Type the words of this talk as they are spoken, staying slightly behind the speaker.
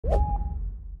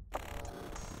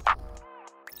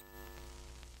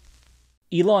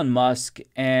Elon Musk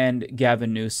and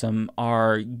Gavin Newsom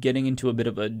are getting into a bit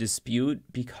of a dispute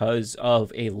because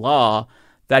of a law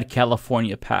that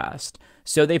California passed.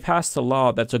 So they passed a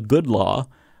law that's a good law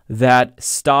that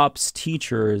stops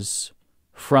teachers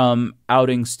from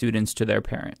outing students to their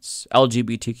parents,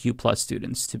 LGBTQ plus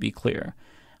students, to be clear.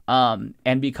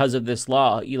 And because of this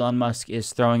law, Elon Musk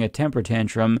is throwing a temper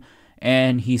tantrum,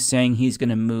 and he's saying he's going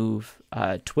to move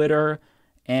Twitter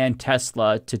and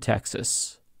Tesla to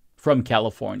Texas from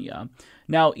California.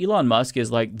 Now, Elon Musk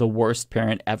is like the worst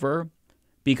parent ever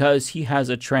because he has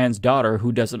a trans daughter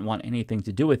who doesn't want anything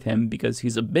to do with him because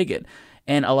he's a bigot.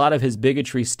 And a lot of his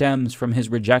bigotry stems from his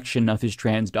rejection of his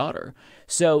trans daughter.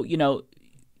 So,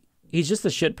 he's just a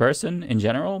shit person in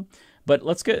general. But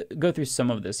let's go through some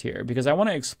of this here because I want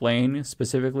to explain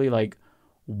specifically like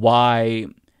why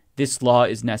this law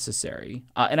is necessary.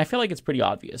 And I feel like it's pretty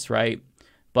obvious, right?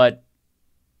 But,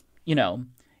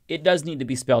 it does need to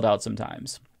be spelled out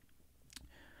sometimes.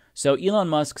 So Elon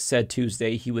Musk said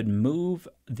Tuesday he would move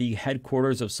the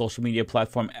headquarters of social media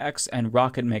platform X and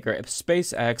rocket maker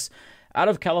SpaceX out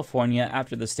of California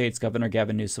after the state's Governor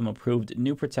Gavin Newsom approved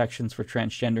new protections for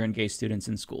transgender and gay students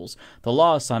in schools. The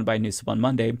law, signed by Newsom on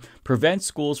Monday, prevents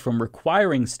schools from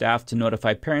requiring staff to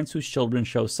notify parents whose children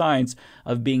show signs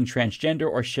of being transgender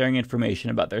or sharing information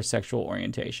about their sexual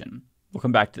orientation. We'll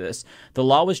come back to this. The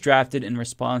law was drafted in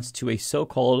response to a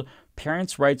so-called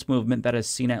parents' rights movement that has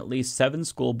seen at least 7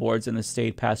 school boards in the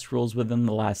state pass rules within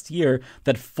the last year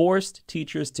that forced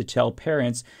teachers to tell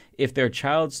parents if their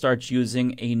child starts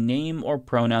using a name or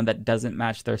pronoun that doesn't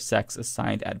match their sex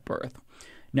assigned at birth.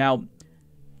 Now,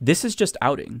 this is just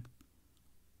outing.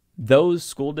 Those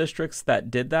school districts that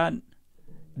did that,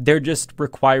 they're just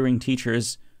requiring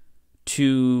teachers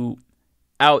to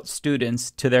out students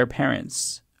to their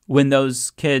parents when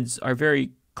those kids are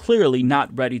very clearly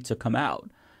not ready to come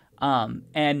out.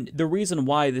 And the reason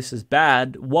why this is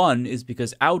bad, one, is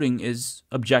because outing is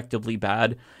objectively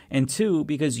bad, and two,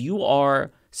 because you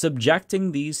are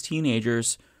subjecting these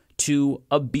teenagers to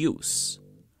abuse.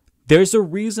 There's a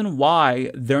reason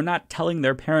why they're not telling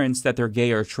their parents that they're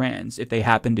gay or trans if they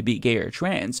happen to be gay or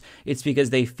trans. It's because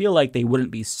they feel like they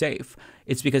wouldn't be safe.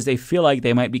 It's because they feel like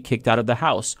they might be kicked out of the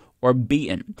house or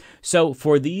beaten. So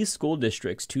for these school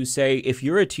districts to say, if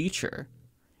you're a teacher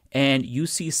and you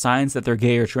see signs that they're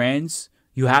gay or trans,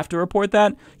 you have to report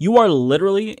that, you are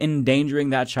literally endangering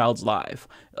that child's life.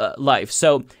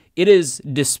 So it is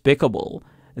despicable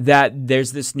that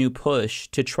there's this new push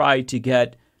to try to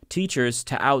get teachers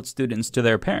to out students to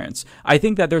their parents. I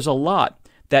think that there's a lot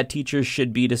that teachers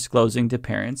should be disclosing to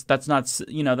parents. That's not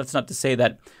to say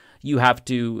that you have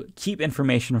to keep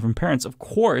information from parents. Of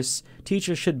course,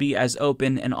 teachers should be as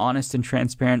open and honest and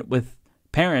transparent with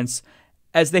parents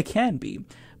as they can be.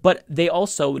 But they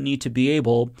also need to be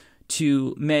able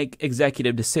to make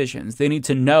executive decisions. They need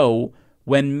to know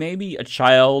when maybe a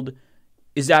child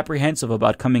is apprehensive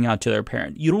about coming out to their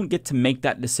parent. You don't get to make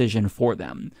that decision for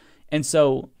them. And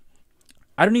so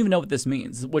I don't even know what this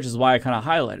means, which is why I kind of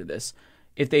highlighted this.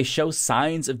 If they show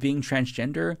signs of being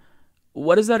transgender,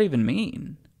 what does that even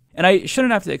mean? And I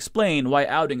shouldn't have to explain why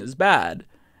outing is bad.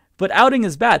 But outing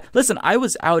is bad. Listen, I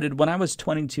was outed when I was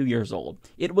 22 years old.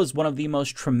 It was one of the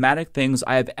most traumatic things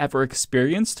I have ever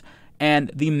experienced. And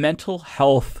the mental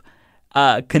health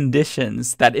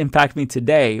conditions that impact me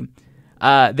today,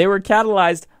 they were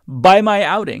catalyzed by my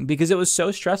outing because it was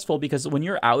so stressful. Because when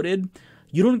you're outed,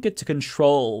 you don't get to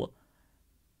control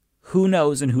who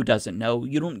knows and who doesn't know.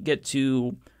 You don't get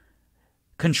to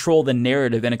control the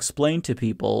narrative and explain to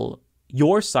people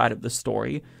your side of the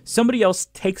story. Somebody else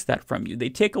takes that from you. They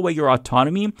take away your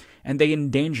autonomy and they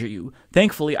endanger you.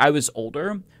 Thankfully, I was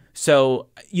older, so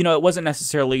it wasn't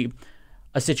necessarily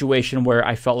a situation where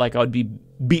I felt like I would be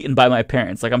beaten by my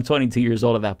parents. Like, I'm 22 years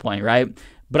old at that point, right?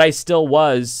 But I still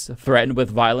was threatened with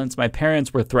violence. My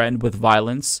parents were threatened with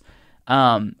violence.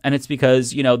 And it's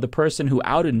because, the person who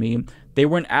outed me, they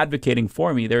weren't advocating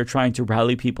for me. They were trying to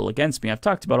rally people against me. I've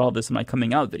talked about all this in my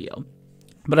coming out video.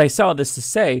 But I saw this to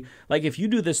say, like, if you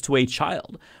do this to a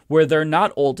child where they're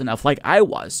not old enough like I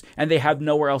was and they have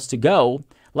nowhere else to go,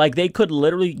 like, they could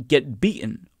literally get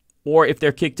beaten. Or if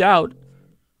they're kicked out,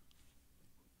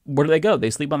 where do they go? They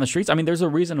sleep on the streets? I mean, there's a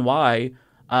reason why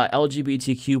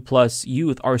LGBTQ plus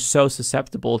youth are so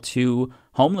susceptible to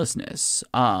homelessness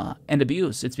and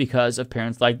abuse. It's because of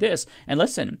parents like this. And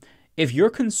listen, if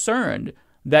you're concerned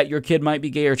that your kid might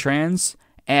be gay or trans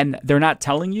and they're not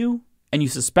telling you, and you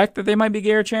suspect that they might be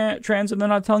gay or trans and they're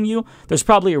not telling you, there's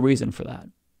probably a reason for that.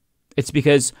 It's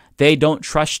because they don't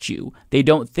trust you. They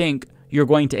don't think you're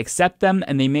going to accept them,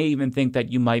 and they may even think that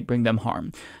you might bring them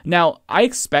harm. Now, I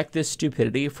expect this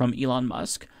stupidity from Elon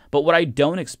Musk, But what I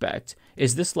don't expect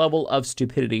is this level of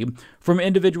stupidity from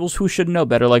individuals who should know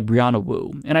better, like Brianna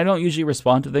Wu. And I don't usually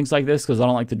respond to things like this because I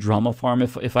don't like to drama farm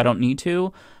if I don't need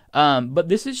to. But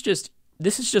this is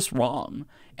just wrong.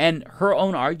 And her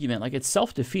own argument, like, it's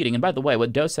self-defeating. And by the way,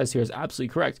 what Doe says here is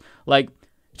absolutely correct. Like,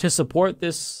 to support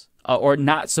this or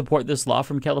not support this law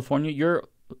from California, you're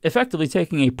effectively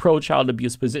taking a pro-child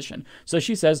abuse position. So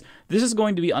she says, this is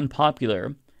going to be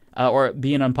unpopular, or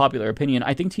be an unpopular opinion.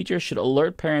 I think teachers should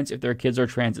alert parents if their kids are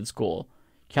trans at school.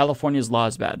 California's law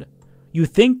is bad. You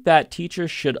think that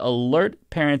teachers should alert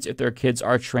parents if their kids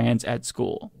are trans at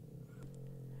school?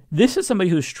 This is somebody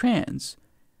who's trans,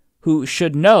 who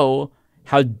should know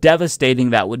how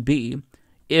devastating that would be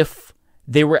if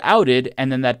they were outed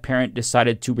and then that parent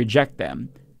decided to reject them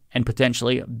and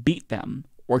potentially beat them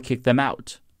or kick them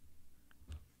out.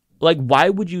 Like, why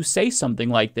would you say something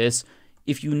like this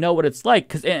if you know what it's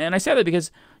like? And I say that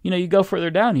because, you go further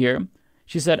down here.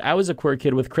 She said, I was a queer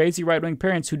kid with crazy right-wing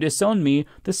parents who disowned me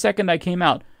the second I came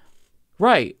out.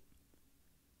 Right.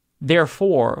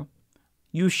 Therefore,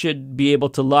 you should be able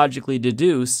to logically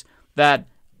deduce that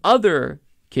other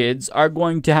kids are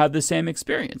going to have the same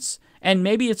experience. And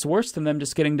maybe it's worse than them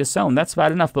just getting disowned. That's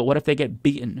bad enough, but what if they get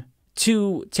beaten?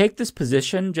 To take this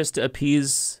position just to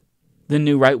appease the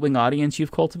new right-wing audience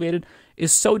you've cultivated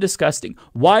is so disgusting.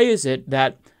 Why is it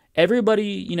that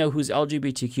everybody, who's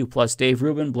LGBTQ plus, Dave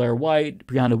Rubin, Blair White,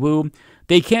 Brianna Wu,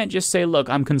 they can't just say, look,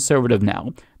 I'm conservative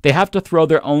now. They have to throw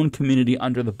their own community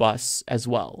under the bus as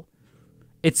well.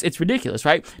 It's ridiculous,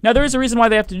 right? Now, there is a reason why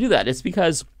they have to do that. It's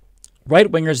because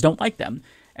right-wingers don't like them.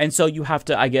 And so you have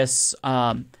to, I guess,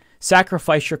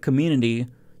 sacrifice your community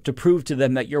to prove to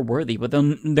them that you're worthy. But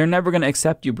they're never going to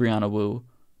accept you, Brianna Wu.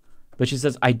 But she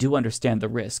says, I do understand the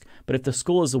risk. But if the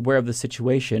school is aware of the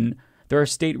situation, there are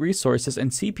state resources and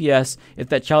CPS if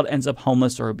that child ends up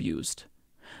homeless or abused.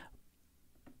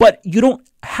 But you don't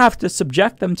have to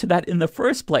subject them to that in the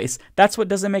first place. That's what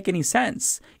doesn't make any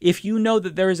sense. If you know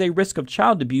that there is a risk of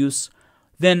child abuse,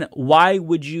 then why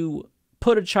would you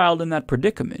put a child in that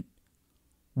predicament?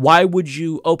 Why would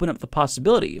you open up the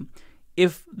possibility?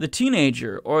 If the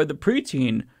teenager or the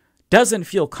preteen doesn't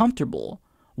feel comfortable,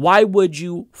 why would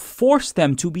you force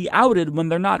them to be outed when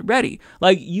they're not ready?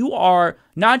 Like, you are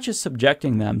not just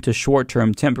subjecting them to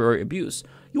short-term temporary abuse.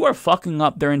 You are fucking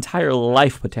up their entire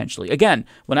life potentially. Again,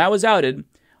 when I was outed,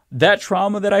 that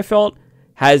trauma that I felt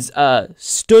has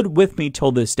stood with me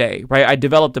till this day, right? I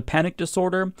developed a panic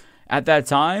disorder at that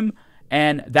time,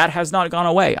 and that has not gone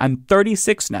away. I'm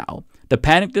 36 now. The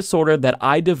panic disorder that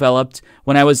I developed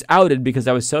when I was outed because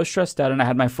I was so stressed out and I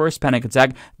had my first panic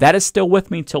attack, that is still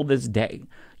with me till this day.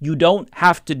 You don't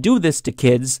have to do this to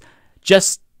kids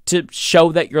just to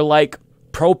show that you're like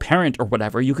pro-parent or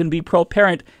whatever. You can be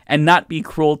pro-parent and not be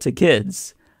cruel to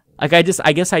kids. Like, I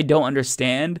guess I don't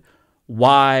understand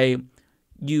why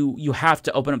you have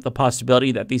to open up the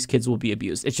possibility that these kids will be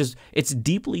abused. It's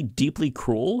deeply, deeply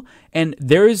cruel. And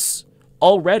there's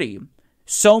already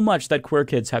so much that queer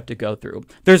kids have to go through.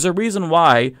 There's a reason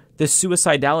why the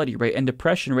suicidality rate and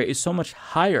depression rate is so much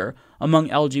higher among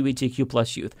LGBTQ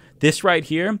plus youth. This right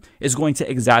here is going to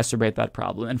exacerbate that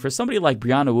problem. And for somebody like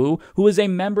Brianna Wu, who is a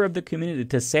member of the community,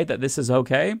 to say that this is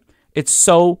okay, it's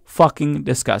so fucking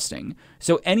disgusting.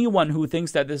 So anyone who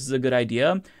thinks that this is a good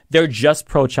idea, they're just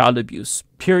pro-child abuse.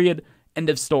 Period. End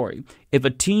of story. If a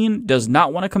teen does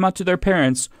not want to come out to their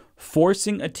parents,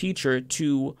 forcing a teacher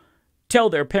to tell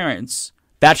their parents,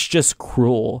 that's just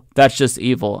cruel. That's just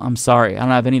evil. I'm sorry. I don't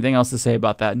have anything else to say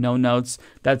about that. No notes.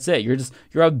 That's it.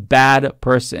 You're a bad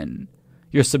person.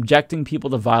 You're subjecting people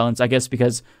to violence, I guess,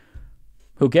 because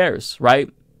who cares, right?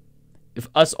 If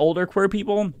us older queer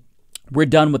people, we're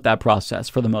done with that process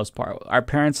for the most part. Our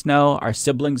parents know, our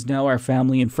siblings know, our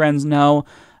family and friends know.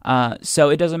 So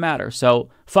it doesn't matter. So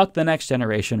fuck the next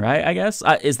generation, right? I guess.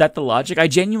 Is that the logic? I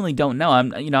genuinely don't know. I'm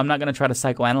not going to try to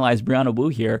psychoanalyze Brianna Wu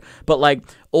here, but like,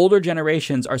 older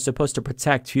generations are supposed to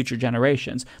protect future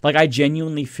generations. Like, I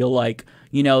genuinely feel like,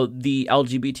 the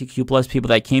LGBTQ plus people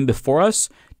that came before us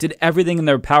did everything in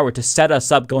their power to set us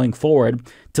up going forward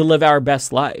to live our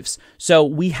best lives. So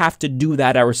we have to do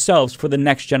that ourselves for the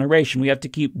next generation. We have to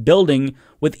keep building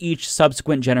with each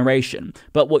subsequent generation.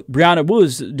 But what Brianna Wu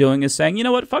is doing is saying, you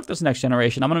know what, fuck this next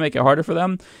generation. I'm going to make it harder for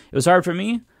them. It was hard for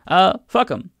me. Fuck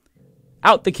them.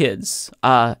 Out the kids.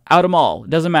 Out them all. It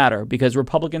doesn't matter, because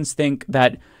Republicans think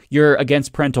that you're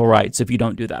against parental rights if you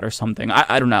don't do that or something.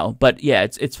 I don't know. But yeah,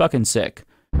 it's fucking sick.